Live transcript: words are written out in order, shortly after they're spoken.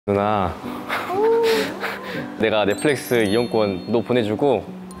누나, 내가 넷플릭스 이용권도 보내주고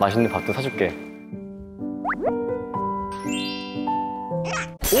맛있는 밥도 사줄게.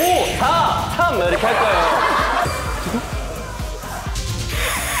 5, 4, 3 이렇게 할 거예요.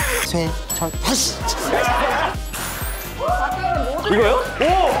 다시. 이거요? 오!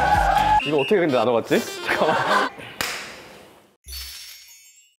 이거 어떻게 근데 나눠갔지? 잠깐만.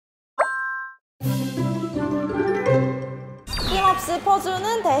 힘없이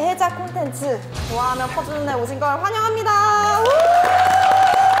퍼주는 대혜자 콘텐츠 좋아하면 퍼주는에 오신 걸 환영합니다.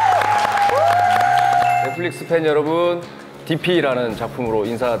 넷플릭스 팬 여러분, DP라는 작품으로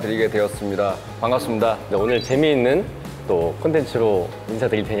인사드리게 되었습니다. 반갑습니다. 네, 오늘 재미있는 또 콘텐츠로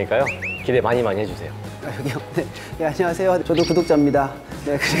인사드릴 테니까요. 기대 많이 해주세요. 여기요. 네. 네, 안녕하세요. 저도 구독자입니다.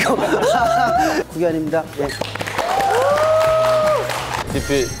 네, 그리고 구기환입니다. 네.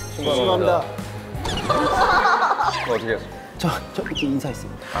 DP 죄송합니다. 어떻게 했어? 저 이렇게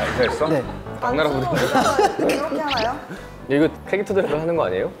인사했습니다. 아, 인사했어? 네. 당나라 부대. 이렇게 하나요? 이거 캐릭터대로 하는 거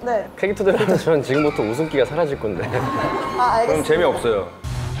아니에요? 네. 캐릭터대로 하면 지금부터 웃음기가 사라질 건데. 아, 알겠습니다. 그럼 재미없어요.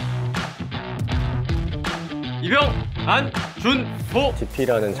 이병, 안준호.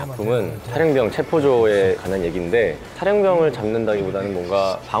 DP라는 작품은 탈영병 체포조에 관한 얘기인데 탈영병을 잡는다기보다는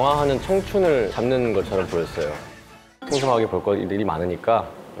뭔가 방황하는 청춘을 잡는 것처럼 보였어요. 풍성하게 볼 것들이 많으니까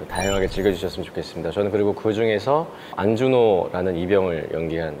다양하게 즐겨주셨으면 좋겠습니다. 저는 그리고 그 중에서 안준호라는 이병을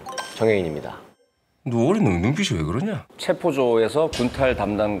연기한 정혜인입니다. 너 어린 놈 눈빛이 왜 그러냐? 체포조에서 군탈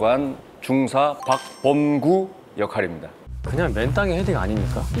담당관 중사 박범구 역할입니다. 그냥 맨땅에 헤딩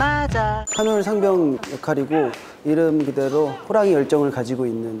아닙니까? 한올 상병 역할이고 이름 그대로 호랑이 열정을 가지고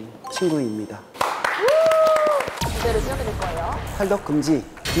있는 친구입니다. 무대를 띄워드릴 거예요. 탈덕 금지,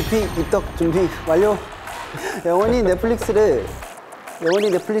 DP 입덕 준비 완료. 영원히 넷플릭스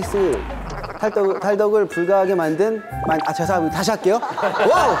탈덕을 불가하게 만든 죄송합니다. 다시 할게요.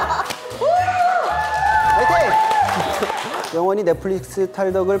 와우! 화이팅! 영원히 넷플릭스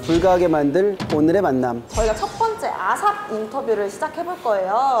탈덕을 불가하게 만들 오늘의 만남. 저희가 첫 번째 아삽 인터뷰를 시작해볼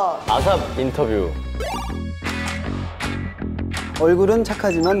거예요. 아삽 인터뷰. 얼굴은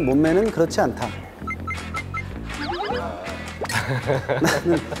착하지만 몸매는 그렇지 않다.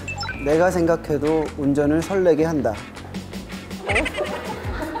 나는 내가 생각해도 운전을 설레게 한다.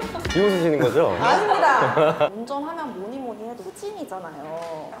 비웃으시는 거죠? 아닙니다. 운전하면 뭐니 해도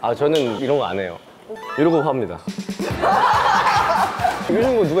찐이잖아요. 아, 저는 이런 거 안 해요. 이러고 합니다.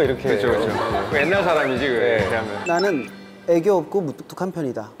 요즘 뭐 누가 이렇게 해요? 그렇죠. 그 옛날 사람이지, 그래. 네. 하면. 나는 애교 없고 무뚝뚝한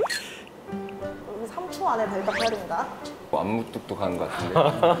편이다. 여기 3초 안에 대답해야 됩니다. 안 무뚝뚝한 것 같은데.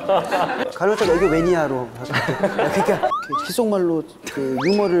 간헐적 애교 매니아로. 그러니까 귓속말로 그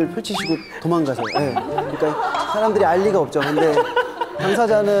유머를 펼치시고 도망가세요. 네. 그러니까 사람들이 알 리가 없죠. 근데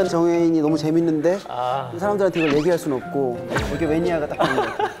당사자는 정혜인이 너무 재밌는데 사람들한테 이걸 얘기할 수는 없고 애교 매니아가 딱 보는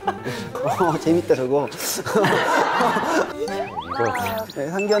것 같아요. 재밌다 저거. 네,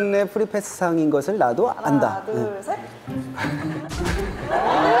 상견례 프리패스상인 것을 나도 안다. 하나, 둘, 셋.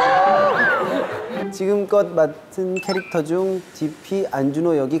 지금껏 맡은 캐릭터 중 DP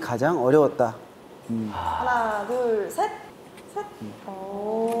안준호 역이 가장 어려웠다. 하나, 둘, 셋. 셋.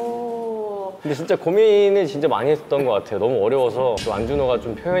 오. 근데 진짜 고민을 진짜 많이 했던 것 같아요. 너무 어려워서 또 안준호가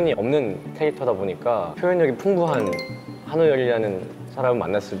좀 표현이 없는 캐릭터다 보니까 표현력이 풍부한 한호열이라는 사람을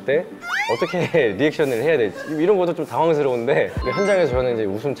만났을 때 어떻게 리액션을 해야 될지 이런 것도 좀 당황스러운데 현장에서 저는 이제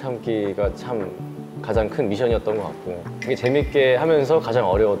웃음 참기가 참 가장 큰 미션이었던 것 같고 되게 재밌게 하면서 가장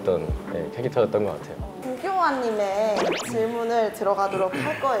어려웠던 캐릭터였던 것 같아요. 김교환님의 질문을 들어가도록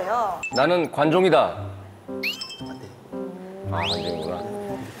할 거예요. 나는 관종이다. 아, 관종이구나.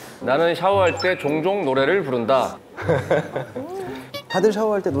 나는 샤워할 때 종종 노래를 부른다. 다들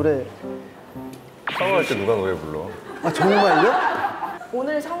샤워할 때 노래. 샤워할 때 누가 노래 불러? 아 정말요?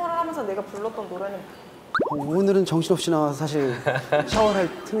 오늘 샤워를 하면서 내가 불렀던 노래는 오늘은 정신없이 나와서 사실 샤워를 할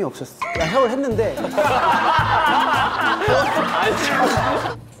틈이 없었어. 샤워를 했는데.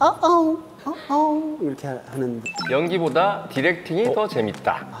 이렇게 하는. 연기보다 디렉팅이 더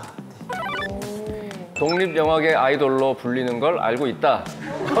재밌다. 독립영화계 아이돌로 불리는 걸 알고 있다.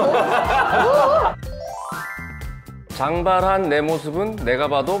 장발한 내 모습은 내가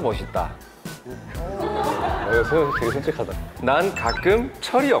봐도 멋있다. 이거 되게 솔직하다. 난 가끔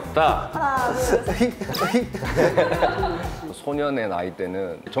철이 없다. 하나, 둘, 셋. 소년의 나이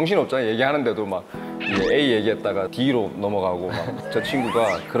때는 정신없잖아요. 얘기하는데도 막 이제 A 얘기했다가 D로 넘어가고 막 저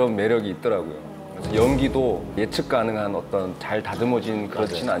친구가 그런 매력이 있더라고요. 그래서 연기도 예측 가능한 어떤 잘 다듬어진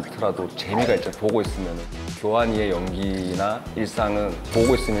그렇지는 않더라도 재미가 있죠. 보고 있으면. 교환이의 연기나 일상은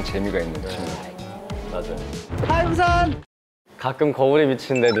보고 있으면 재미가 있는 친구. 맞아요. 하임산! 가끔 거울에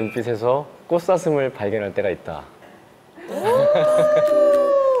비친 내 눈빛에서 꽃사슴을 발견할 때가 있다.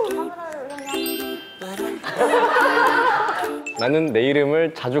 나는 내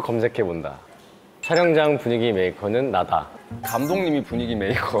이름을 자주 검색해 본다. 촬영장 분위기 메이커는 나다. 감독님이 분위기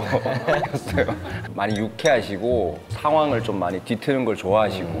메이커였어요. 많이 유쾌하시고 상황을 좀 많이 뒤트는 걸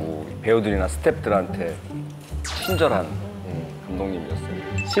좋아하시고 배우들이나 스태프들한테 친절한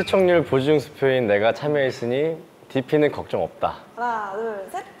감독님이었어요. 시청률 보증 수표인 내가 참여했으니 DP는 걱정 없다. 하나, 둘,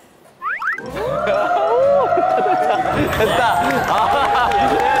 셋.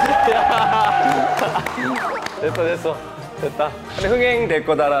 됐다. 근데 흥행될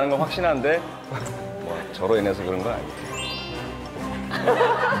거다라는 건 확신한데 뭐 저로 인해서 그런 건 아니에요.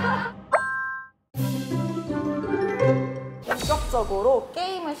 본격적으로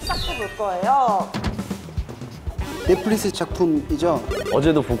게임을 시작해 볼 거예요. 넷플릭스 작품이죠.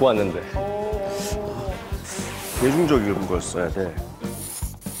 어제도 보고 왔는데. 대중적인 걸 써야 돼.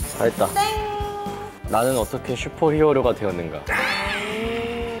 다 했다. 땡! 나는 어떻게 슈퍼히어로가 되었는가.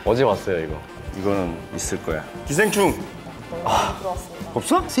 어제 봤어요, 이거. 이거는 있을 거야. 기생충 들어왔습니다.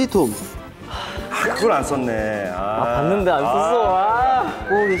 없어? 스위트홈 그걸 안 썼네. 봤는데 안 썼어.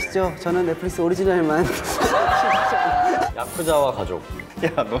 보고 계시죠? 저는 넷플릭스 오리지널만. 야쿠자와 가족. 야,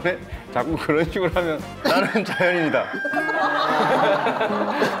 너네 자꾸 그런 식으로 하면 나는 자연인이다.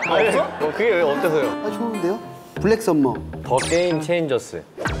 없어? 그게 왜 어때서요? 아, 좋은데요? 블랙 썸머. 더 게임 체인저스.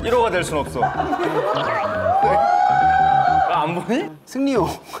 1호가 될 순 없어. 안 보니? 승리호.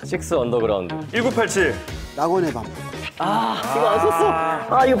 식스 언더그라운드. 1987. 낙원의 밤. 이거 안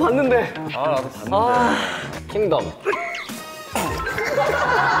썼어. 이거 봤는데. 나도 봤는데. 킹덤.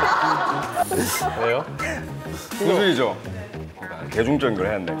 왜요? 무술이죠. 대중적인 걸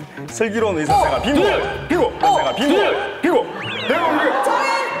해야 돼. 슬기로운 의사생활 빙고! 빙고! 의사생활 빙고! 빙고! 내가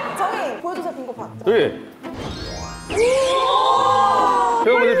정인! 보여주세요, 빙고판. 여기.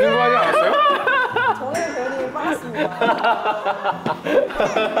 배우 먼저 빙고하지 않았어요? 정인 배우님이 빨랐습니다.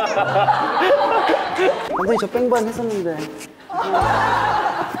 감독님 저 뺑반 했었는데.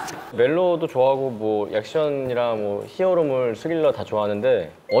 멜로도 좋아하고 뭐 액션이랑 뭐 히어로물, 스릴러 다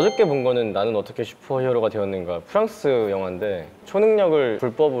좋아하는데 어저께 본 거는 나는 어떻게 슈퍼히어로가 되었는가 프랑스 영화인데 초능력을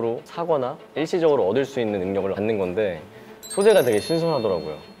불법으로 사거나 일시적으로 얻을 수 있는 능력을 갖는 건데 소재가 되게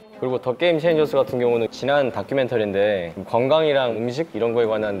신선하더라고요. 그리고 더 게임 체인저스 같은 경우는 지난 다큐멘터리인데 건강이랑 음식 이런 거에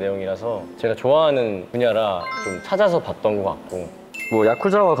관한 내용이라서 제가 좋아하는 분야라 좀 찾아서 봤던 것 같고 뭐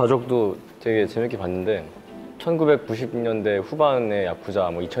야쿠자와 가족도 되게 재밌게 봤는데 1990년대 후반의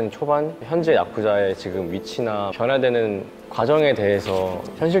야쿠자, 뭐 2000년 초반 현재 야쿠자의 지금 위치나 변화되는 과정에 대해서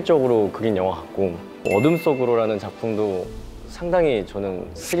현실적으로 그린 영화 같고 어둠 속으로라는 작품도 상당히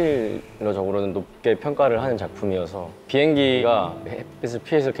저는 스릴러적으로는 높게 평가를 하는 작품이어서 비행기가 햇빛을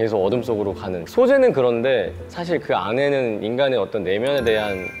피해서 계속 어둠 속으로 가는 소재는 그런데 사실 그 안에는 인간의 어떤 내면에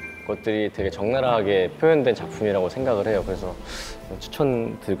대한 것들이 되게 적나라하게 표현된 작품이라고 생각을 해요. 그래서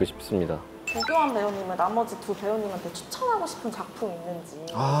추천드리고 싶습니다. 조교환 배우님은 나머지 두 배우님한테 추천하고 싶은 작품 있는지.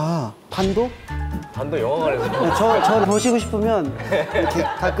 아, 반도? 반도 영화관에서 저를 보시고 싶으면 이렇게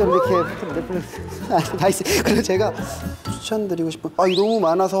가끔 이렇게 넷플릭스 다 있어요. 그래서 제가 추천드리고 싶은 이거 너무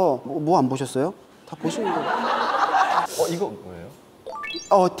많아서 뭐 안 보셨어요? 다 보시는 거. 이거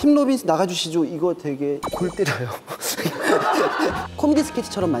뭐예요? 팀 로빈스 나가주시죠. 이거 되게 골 때려요. 코미디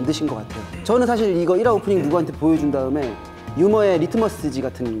스케치처럼 만드신 것 같아요. 저는 사실 이거 1화 오프닝 누구한테 보여준 다음에 유머의 리트머스지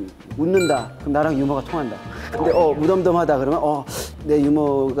같은 웃는다. 그럼 나랑 유머가 통한다. 근데 무덤덤하다 그러면 내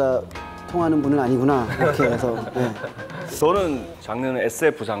유머가 통하는 분은 아니구나. 이렇게 해서 네. 저는 장르는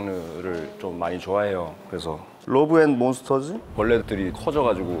SF 장르를 좀 많이 좋아해요. 그래서 러브 앤 몬스터즈? 벌레들이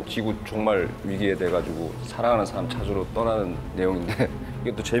커져가지고 지구 종말 위기에 돼가지고 사랑하는 사람 찾으러 떠나는 내용인데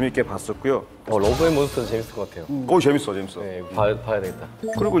이것도 재밌게 봤었고요. 러브 앤 몬스터 재밌을 것 같아요. 재밌어. 네, 봐야 되겠다.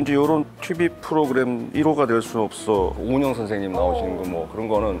 그리고 이제 이런 TV 프로그램 1호가 될 수는 없어. 오은영 선생님 나오시는 거 뭐 그런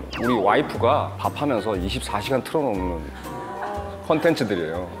거는 우리 와이프가 밥하면서 24시간 틀어놓는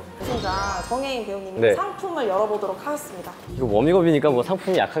컨텐츠들이에요. 진짜 정혜인 배우님이 네. 상품을 열어보도록 하겠습니다. 이거 워밍업이니까 뭐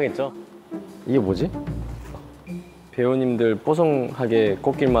상품이 약하겠죠? 이게 뭐지? 배우님들 뽀송하게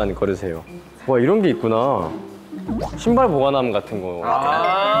꽃길만 걸으세요. 와, 이런 게 있구나. 신발 보관함 같은 거.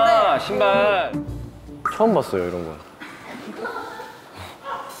 신발. 처음 봤어요, 이런 거.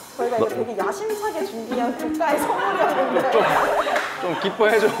 저희가 이거 되게 야심차게 준비한 국가의 선물이었는데. 좀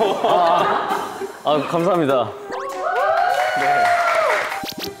기뻐해줘. 감사합니다.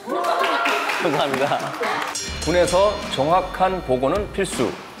 감사합니다. 군에서 정확한 보고는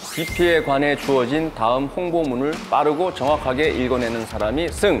필수. DP에 관해 주어진 다음 홍보문을 빠르고 정확하게 읽어내는 사람이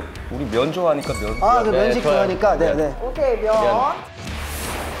승. 우리 면 좋아하니까 면. 그 면식 좋아하니까 네. 오케이, 면.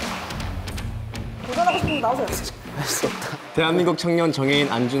 도전하고 싶은 분 나오세요. 할 수 없다. 대한민국 청년 정혜인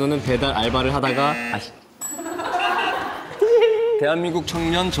안준호는 배달 알바를 하다가 대한민국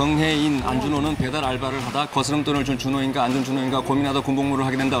청년 정혜인 안준호는 배달 알바를 하다 거스름돈을 준 준호인가 안 준 준호인가 고민하다 군복무를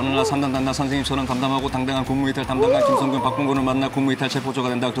하게 된다. 어느 날 산단단다 선생님처럼 담담하고 당당한 군무이탈 담당한 김성균 박봉근을 만나 군무이탈 체포조가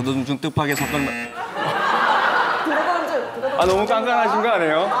된다. 그러던 중 뜻하게 사건을 너무 깐깐하신 거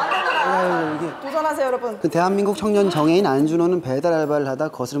아니에요? 도전하세요, 여러분. 그 대한민국 청년 정혜인 안준호는 배달 알바를 하다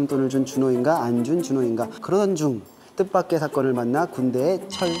거스름돈을 준 준호인가 안 준 준호인가 그러던 중 뜻밖의 사건을 만나 군대의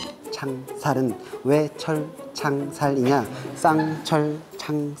철창살은 왜 철창살이냐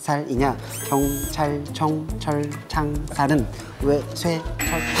쌍철창살이냐 경찰청 철창살은 왜 쇠철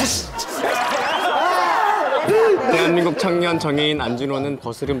대한민국 청년 정혜인 안준호는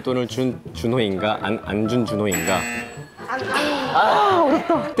거스름돈을 준 준호인가 안 준 준호인가.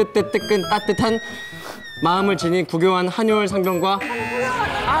 어렵다. 뜨끈 따뜻한 마음을 지닌 구교한 한요월 상병과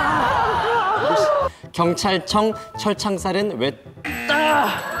경찰청 철창살은 왜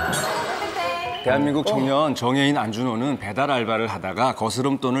대한민국 청년 정혜인 안준호는 배달 알바를 하다가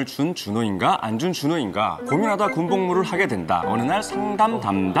거스름돈을 준 준호인가 안 준 준호인가 고민하다 군복무를 하게 된다. 어느 날 상담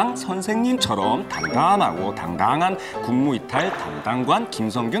담당 선생님처럼 담담하고 당당한 군무이탈 담당관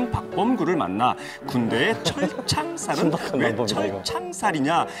김성균 박범구를 만나 군대의 철창살은 왜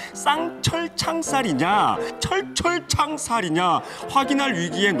철창살이냐 쌍철창살이냐 철철창살이냐 확인할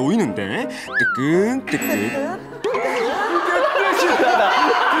위기에 놓이는데 뜨끈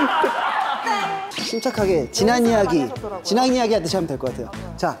침착하게 지난 이야기 하듯이 하면 될 것 같아요.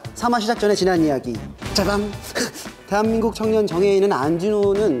 자, 3화 시작 전에 지난 이야기. 짜잔. 대한민국 청년 정혜인은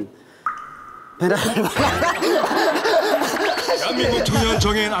안준호는 배달 대한민국 청년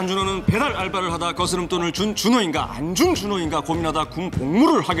정혜인 안준호는 배달 알바를 하다 거스름돈을 준 준호인가 안 준 준호인가 고민하다 군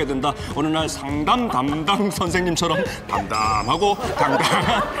복무를 하게 된다. 어느 날 상담 담당 선생님처럼 담담하고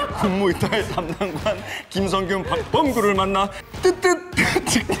당당한 군무이탈 담당관 김성균 박범구를 만나 뜨끈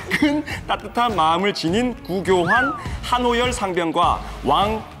따뜻한 마음을 지닌 구교환 한오열 상병과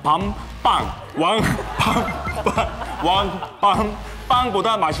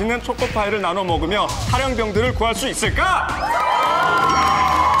왕밤빵보다 맛있는 초코파이를 나눠 먹으며 탈영병들을 구할 수 있을까?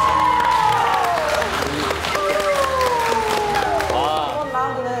 이번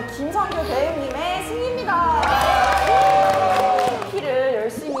라운드는 김성균 배우님의 승리입니다. 피를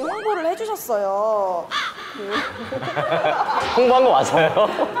열심히 홍보를 해주셨어요. 홍보한 거 맞아요?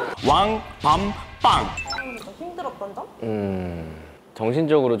 왕밤빵. 좀 힘들었던 점?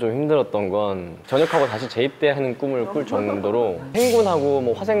 정신적으로 좀 힘들었던 건 전역하고 다시 재입대하는 꿈을 꿀 정도로 행군하고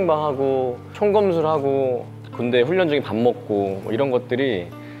뭐 화생방하고 총검술하고 군대 훈련 중에 밥 먹고 뭐 이런 것들이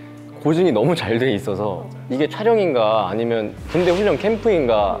고증이 너무 잘 돼 있어서 이게 촬영인가 아니면 군대 훈련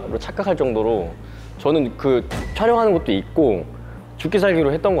캠프인가로 착각할 정도로 저는 그 촬영하는 것도 있고 죽기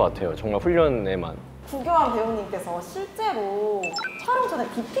살기로 했던 것 같아요. 정말 훈련에만. 구교환 배우님께서 실제로 촬영 전에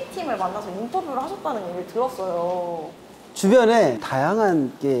DP팀을 만나서 인터뷰를 하셨다는 얘기를 들었어요. 주변에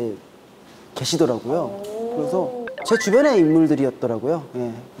다양한 게 계시더라고요. 그래서 제 주변의 인물들이었더라고요.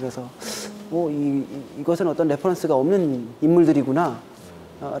 예, 그래서 이것은 어떤 레퍼런스가 없는 인물들이구나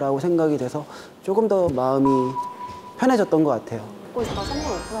라고 생각이 돼서 조금 더 마음이 편해졌던 것 같아요. 듣고 있다가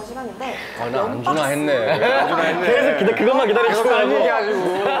선물 오픈할 시간인데 나 안준아 했네. 계속 그것만 기다리시더라고.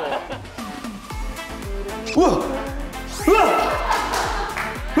 우와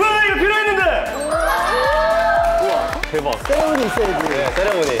이거 필요했는데. 대박. 세레모니 있어야지. 네,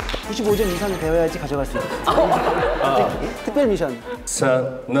 세레모니. 95점 이상 배워야지 가져갈 수 있어요. 특별 미션.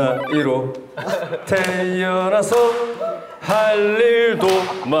 사나이로 태어나서 할 일도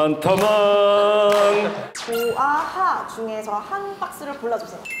많다만. 좋아하 중에서 한 박스를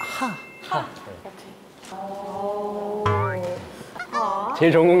골라주세요. 하. 오케이. 하.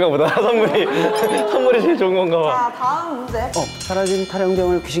 제일 좋은 건가 보다. 선물이 제일 좋은 건가 봐. 자, 다음 문제. 사라진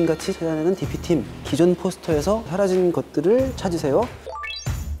탈영병을 귀신같이 찾아내는 DP팀. 기존 포스터에서 사라진 것들을 찾으세요.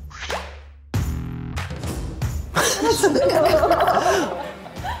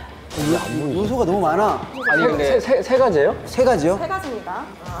 요소가 너무 많아. 아니 근데 세 가지예요? 세 가지요? 세 가지입니다.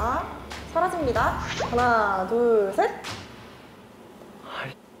 자, 사라집니다. 하나, 둘, 셋.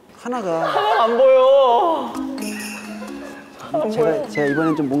 하나가 안 보여. 제가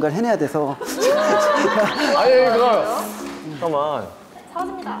이번엔 좀 뭔가를 해내야 돼서. 아니 이거 잠깐만.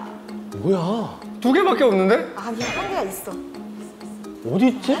 사라집니다. 뭐야? 2개밖에 없는데? 아니, 한 개가 있어. 어디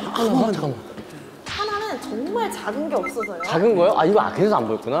있지? 잠깐만. 하나는 정말 작은 게 없어서요. 작은 거요? 아 이거 그래서 안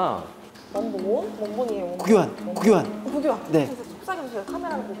보였구나. 원본이에요. 구교환. 구교환. 네. 속삭여주세요.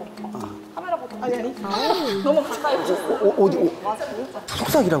 카메라를 보고. 카메라 보고. 아니. 너무 가까이 오셨어. 어디? 맞아, 진짜.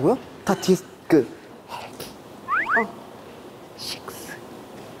 속삭이라고요? 다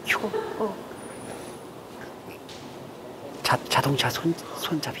자동차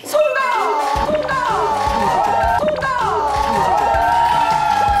손잡이. 정답!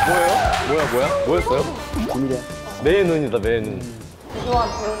 뭐였어요? 비밀이야. 매의 눈이다, 매의 눈. 이교환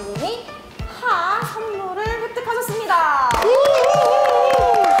배우님이 하 선물을 획득하셨습니다.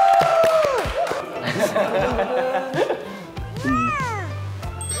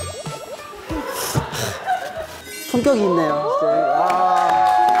 품격이 있네요.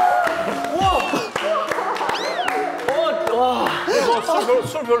 진짜.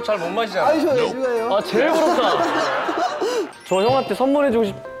 술 별로 잘 못 마시잖아. 아이 저 이거예요. 아, 제일 부럽다. 저 형한테 선물해주고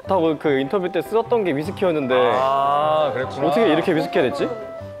싶다고 그 인터뷰 때 썼던 게 위스키였는데 아, 그랬구나. 어떻게 이렇게 위스키가 됐지?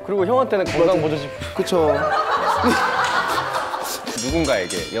 그리고 형한테는 건강 보조식. 그쵸.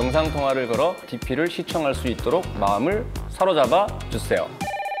 누군가에게 영상 통화를 걸어 DP를 시청할 수 있도록 마음을 사로잡아 주세요.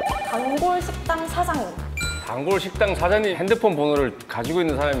 단골 식당 사장님. 단골 식당 사장님 핸드폰 번호를 가지고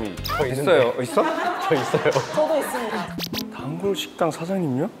있는 사람이 있어요. 있어? 저 있어요. 저도 있습니다. 단골 식당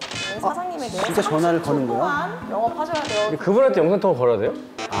사장님요? 네, 사장님에게 진짜 전화를 거는 거야? 또한 영업하셔야 돼요. 그분한테 영상통화 걸어야 돼요?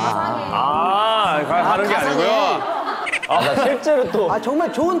 사장님. 가는 게 아니고요. 아, 나 실제로 또 아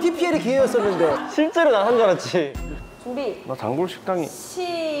정말 좋은 TPL의 기회였었는데. 실제로 난 한 줄 알았지. 준비 나 단골 식당이.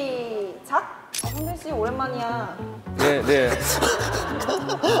 시작. 성균 씨 오랜만이야. 네.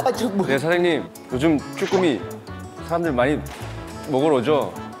 아 저 뭐. 네, 사장님. 요즘 쭈꾸미 사람들 많이 먹으러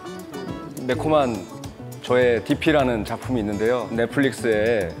오죠? 매콤한 저의 DP라는 작품이 있는데요.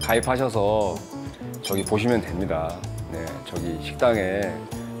 넷플릭스에 가입하셔서 저기 보시면 됩니다. 네, 저기 식당에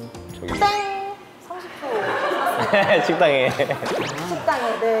저기 땡. 30초. 식당에.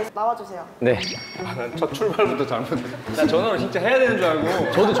 식당에 네 나와주세요. 네. 첫 출발부터 잘못했네. 나 전화를 진짜 해야 되는 줄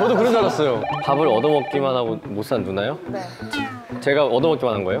알고. 저도 그런 줄 알았어요. 밥을 얻어먹기만 하고 못 산 누나요? 네. 제가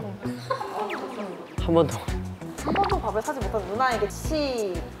얻어먹기만 한 거예요? 한 번 더. 한 번도 밥을 사지 못한 누나에게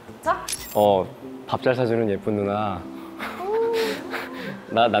시작. 밥 잘 사주는 예쁜 누나.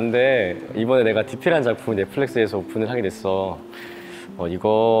 난데 이번에 내가 DP라는 작품을 넷플릭스에서 오픈을 하게 됐어.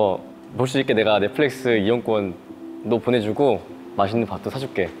 이거 볼 수 있게 내가 넷플릭스 이용권도 보내주고 맛있는 밥도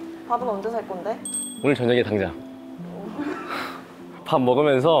사줄게. 밥은 언제 살 건데? 오늘 저녁에 당장. 밥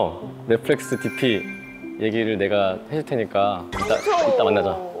먹으면서 넷플릭스 DP 얘기를 내가 해줄 테니까 이따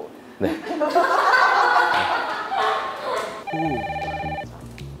만나자. 네.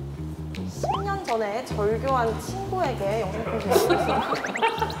 10년 전에 절교한 친구에게 영상 편지를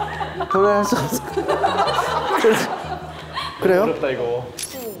전화할 수 없어. 그래요? 어렵다 이거.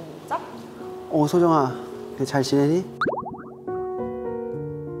 시작. 소정아, 잘 지내니?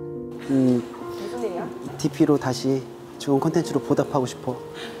 무슨 일이야? DP로 다시 좋은 콘텐츠로 보답하고 싶어.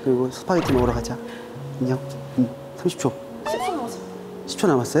 그리고 스파게티 먹으러 가자. 안녕. 30초. 10초 남았어. 10초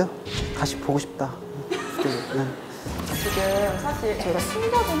남았어요? 다시 보고 싶다. 지금 사실 저희가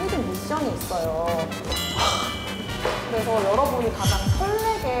숨겨둔 힘든 미션이 있어요. 그래서 여러분이 가장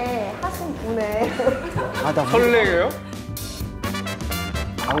설레게 하신 분의 아, 나 설레게요?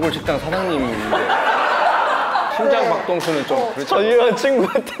 단골 식당 사장님인데 심장 박동수는 좀 그렇죠. 전유한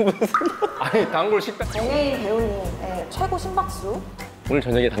친구한테 무슨. 아니 단골 식당. 정혜인 배우님의 최고 심박수 오늘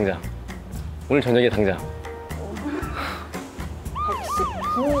저녁에 당장.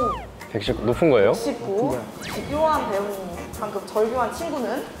 119 높은 거예요? 119. 비교한 배우님 방금 절교한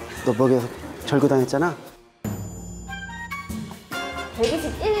친구는 너 먹여서 절교당했잖아?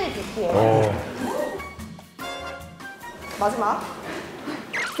 121 BPM. 마지막.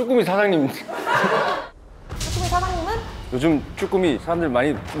 쭈꾸미 사장님. 쭈꾸미 사장님은 요즘 쭈꾸미 사람들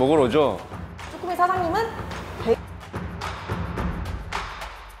많이 먹으러 오죠? 쭈꾸미 사장님은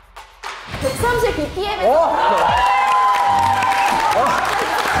 130 BPM에서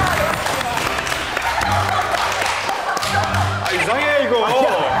이상해 이거.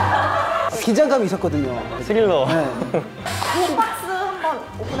 긴장감이 있었거든요. 스릴러. 네. 박스 한번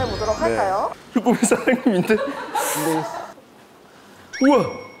오픈해 보도록 할까요? 쭈꾸미 사장님인데. 우와.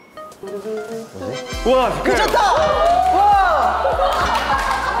 와, 미쳤다! 와!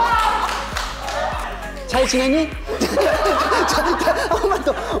 잘 지내니? 한 번만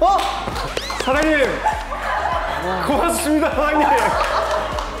더. 사장님. 고맙습니다, 사장님.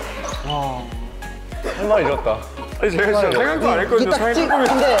 할 말 잃었다. 아니 제가 진짜 생각도 안 했거든요. 이게 딱 사장님 쭈꾸미.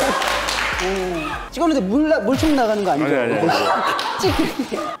 근데 찍었는데 물총 나가는 거 아니죠? 아니.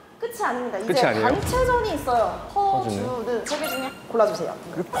 끝이 아닙니다. 이제 끝이 아니에요? 단체전이 있어요. 퍼, 주는 세 개 중에 골라주세요.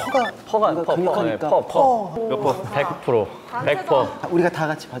 그리고 퍼가 퍼가 뭔가 퍼. 강력하니까. 몇 번? 100%. 100%. 우리가 다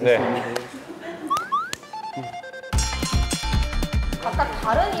같이 받을 네. 수 있는. 각각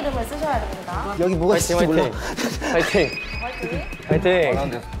다른 이름을 쓰셔야 됩니다. 여기 뭐가 화이팅 있을지 몰라. 화이팅. 화이팅. 화이팅. 근데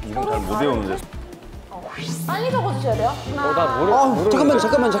이름 잘 못 외우는데. 빨리 적어주셔야 돼요. 하나, 나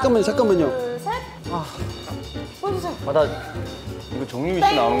잠깐만요. 둘, 셋. 보여주세요. 나 이거 정유미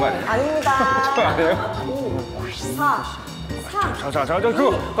씨 나오는 거 아니에요? 아닙니다. 아니에요? 5, 4, 3, 3, 자,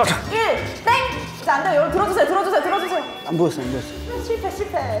 그거. 1, 땡! 이제 안 돼요. 여러분 들어주세요. 안 보였어.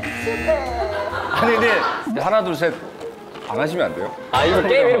 실패. 아니, 근데 하나, 둘, 셋. 안 하시면 안 돼요? 아 이거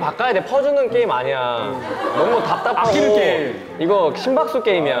게임 이름 바꿔야 돼. 퍼주는 게임 아니야. 너무 답답하고. 아끼는 게임. 이거 심박수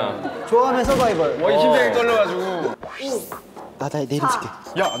게임이야. 좋아하면 서바이벌. 이 심장이 떨려가지고. 나 내일 쓸게.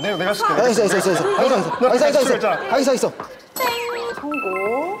 야, 내가 쓸게. 있어. 땡!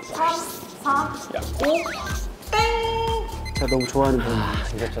 성공. 3, 4, 5, 땡! 제가 너무 좋아하는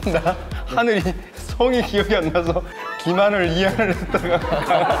배우. 나 하늘이 성이 기억이 안 나서 김하늘, 이하늘 했다가.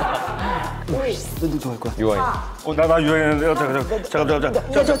 너도 좋아할 거야. 유아인. 나 유행했는데. 잠깐.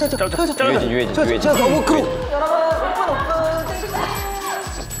 유해진. 자, 너무 크로. 여러분 오픈. 땡.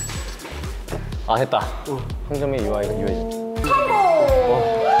 아 됐다. 황정민, 유아인, 유해진. 성공!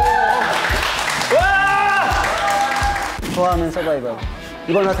 좋아하면 서바이벌.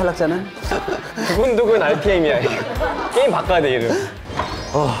 이번화 탈락자는? 두근두근 RPM이야. 이거. 게임 바꿔야 돼 이름.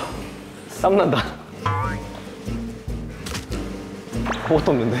 땀난다.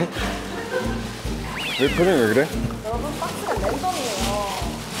 그것도 없는데? 왜 표정이 왜 그래? 여러분 박스가 랜덤이에요.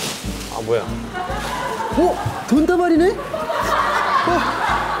 아 뭐야? 돈다발이네?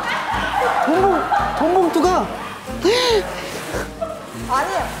 돈봉투가?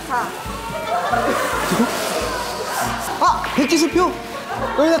 아니에요. 자, 백지수표?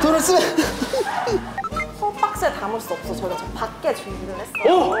 여기다 돈을 쓰면. 박스에 담을 수 없어. 저희가 저 밖에 준비를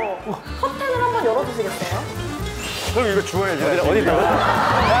했어요. 커튼을 한번 열어주시겠어요? 그럼 이거 주워야지. 어디 있다고?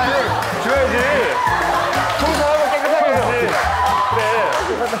 야, 이거 주워야지. 청소하고 깨끗하게 해야지. 그래.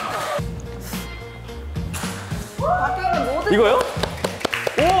 밖에 있는 모든 이거요?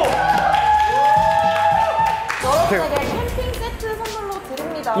 여러분에게 캠핑 세트 선물로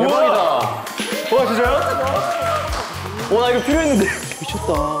드립니다. 대박이다. 와, 진짜요? 나 이거 필요했는데.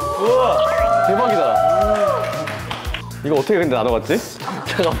 미쳤다. 우와 대박이다. 이거 어떻게 근데 나눠봤지?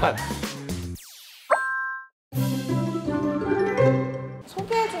 잠깐만.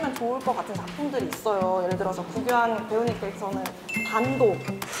 소개해주면 좋을 것 같은 작품들이 있어요. 예를 들어서 구교한 배우님께서는 반도.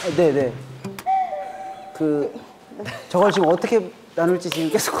 네네. 저걸 지금 어떻게 나눌지 지금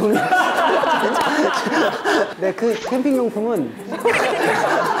계속 고민. 네, 그 캠핑용품은.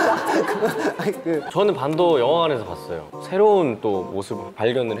 저는 반도 영화관에서 봤어요. 새로운 또 모습을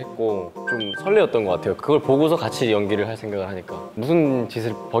발견을 했고 좀 설레었던 것 같아요. 그걸 보고서 같이 연기를 할 생각을 하니까 무슨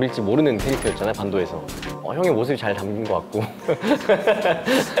짓을 벌일지 모르는 캐릭터였잖아요, 반도에서. 형의 모습이 잘 담긴 것 같고.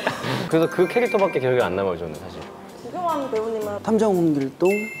 그래서 그 캐릭터밖에 기억이 안 남아요, 저는 사실. 구교한 배우님은 탐정홍길동.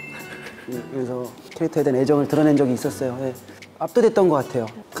 그래서 캐릭터에 대한 애정을 드러낸 적이 있었어요. 예. 압도됐던 것 같아요.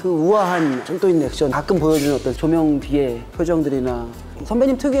 그 우아한 좀 또 있는 액션, 가끔 보여주는 어떤 조명 뒤의 표정들이나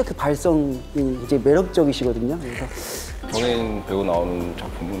선배님 특유의 그 발성이 이제 매력적이시거든요. 그래서 정해인 배우 나오는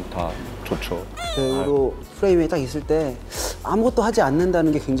작품은 다 좋죠. 배우로 프레임에 딱 있을 때 아무것도 하지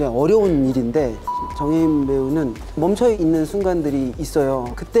않는다는 게 굉장히 어려운 일인데 정혜인 배우는 멈춰 있는 순간들이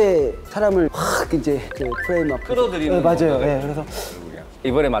있어요. 그때 사람을 확 이제 그 프레임 앞에 끌어들이는 네, 맞아요. 거거든요. 네, 그래서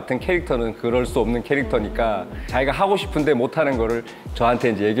이번에 맡은 캐릭터는 그럴 수 없는 캐릭터니까 자기가 하고 싶은데 못하는 거를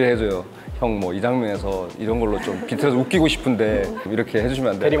저한테 이제 얘기를 해줘요. 형 뭐 이 장면에서 이런 걸로 좀 비틀어서 웃기고 싶은데 이렇게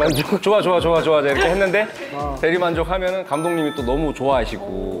해주시면 안 돼? 대리만족. 좋아 이렇게 했는데 대리만족 하면은 감독님이 또 너무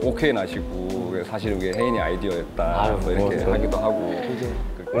좋아하시고 오케이 나시고 사실 이게 혜인이 아이디어였다 아유, 뭐 이렇게 뭐, 하기도 하고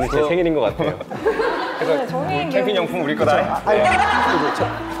오늘 제 생일인 것 같아요. 네, 정혜인 캠핑 용품 우리 거다.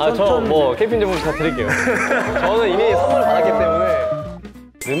 저 뭐 캠핑 전문 다 드릴게요. 저는 이미 선물 받았기 때문에.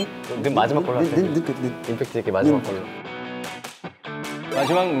 는 마지막 걸로 할게요. 임팩트 있게 마지막 걸로.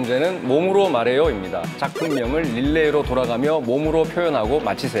 마지막 문제는 몸으로 말해요입니다. 작품명을 릴레이로 돌아가며 몸으로 표현하고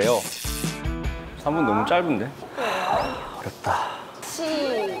맞히세요. 3분 너무 짧은데?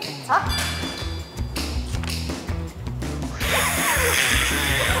 시작!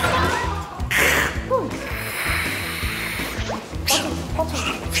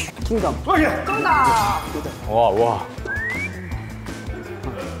 킹덤. 정답! 와.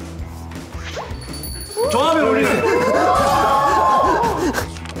 좋아하면 올리는.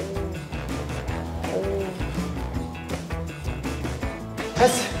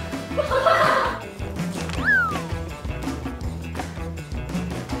 패스.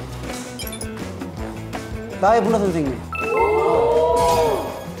 나의 문화 선생님.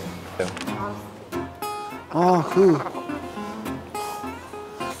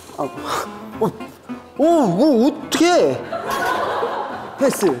 이거 어떻게?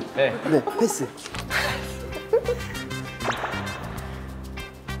 패스. 네. 네, 패스.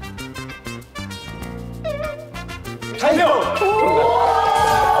 차인표.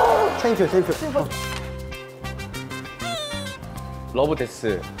 러브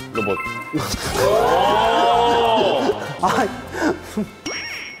데스. 로봇. 아,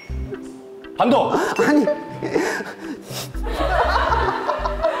 반도. 아니,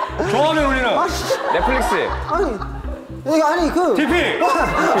 좋아하면 울리는 넷플릭스. 아니 그 TP.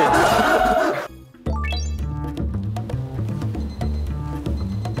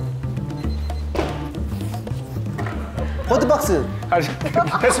 버드박스. 아니,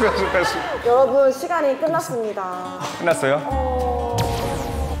 패스. 여러분 시간이 끝났습니다. 끝났어요?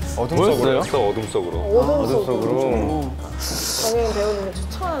 어둠 뭐였어요? 속으로 어둠 속으로. 어둠 속으로. 정혜인 배우님이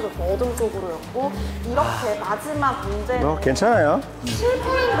추천해줬던 어둠 속으로였고 이렇게 마지막 문제는 괜찮아요.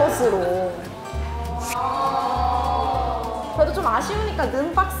 실패인 것으로. 그래도 좀 아쉬우니까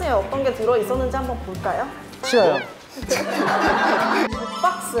는 박스에 어떤 게 들어있었는지 한번 볼까요? 싫어요.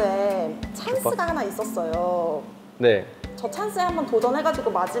 박스에 찬스가 하나 있었어요. 네. 저 찬스에 한번 도전해가지고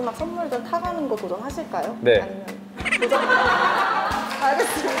마지막 선물들 타가는 거 도전하실까요? 네. 아니면 도전?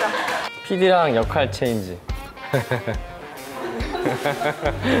 알겠습니다. PD랑 역할 체인지.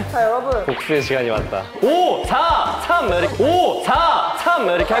 자 여러분 복수의 시간이 왔다. 5, 4, 3 이렇게 5, 4, 3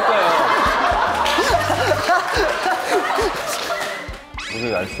 이렇게 할 거예요.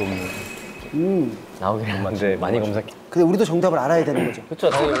 우리가 알 수 없는. 나오긴 했는데 많이 검색해. 근데 우리도 정답을 알아야 되는 거죠. 그렇죠.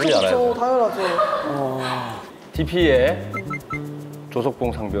 당연히 우리 알아요. 그렇죠 당연하죠. DP의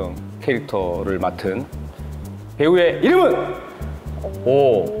조석봉 상병 캐릭터를 맡은 배우의 이름은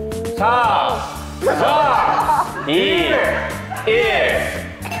 5, 4, 4, 2, 1.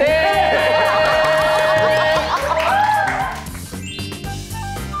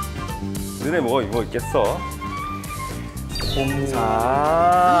 눈에 뭐가 이거 있겠어?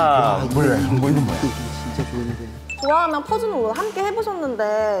 몰라요. 뭐 있는 거야? 진짜 좋은데. 좋아하면 퍼주는 오늘 함께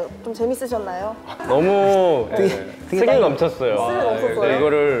해보셨는데 좀 재밌으셨나요? 너무 되게 세계 빨리- 넘쳤어요. 스릴 없었어요? 네,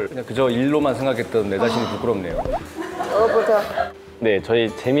 이거를 그냥 그저 일로만 생각했던 내 자신이 부끄럽네요. 여러분 제가 네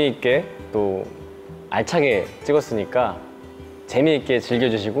저희 재미있게 또 알차게 찍었으니까 재미있게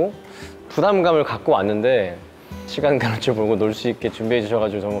즐겨주시고 부담감을 갖고 왔는데 시간 가는 줄 모르고 놀 수 있게 준비해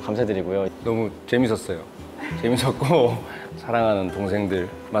주셔가지고 너무 감사드리고요. 너무 재밌었어요. 재밌었고 사랑하는 동생들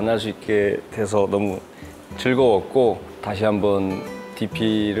만날 수 있게 돼서 너무 즐거웠고 다시 한번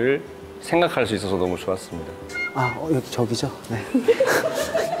DP를 생각할 수 있어서 너무 좋았습니다. 아, 여기 저기죠. 네.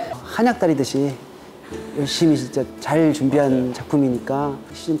 한약 다리듯이 열심히 진짜 잘 준비한 작품이니까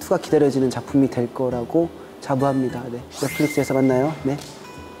시즌 2가 기다려지는 작품이 될 거라고 자부합니다. 네. 넷플릭스에서 만나요. 네.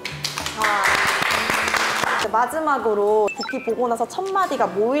 이제 마지막으로 DP 보고 나서 첫 마디가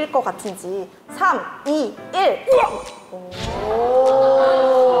뭐일 것 같은지 3, 2, 1.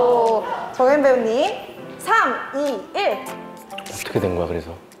 오. 정현 배우님 3, 2, 1. 어떻게 된 거야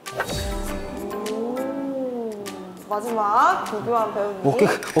그래서? 마지막 비교한 배우님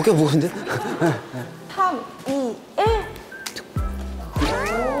어깨 무거운데? 3, 2, 1.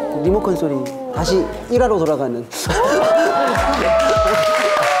 리모컨 소리. 다시 1화로 돌아가는.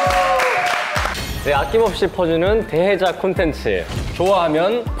 네 아낌없이 퍼주는 대혜자 콘텐츠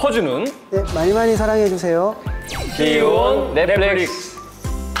좋아하면 퍼주는 네, 많이 많이 사랑해 주세요. 기온 넷플릭스.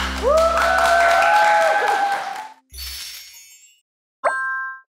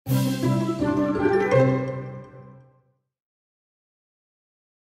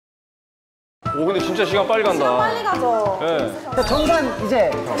 오 근데 진짜 시간 빨리 간다. 빨리 가죠. 네. 정관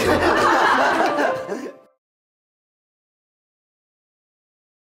이제.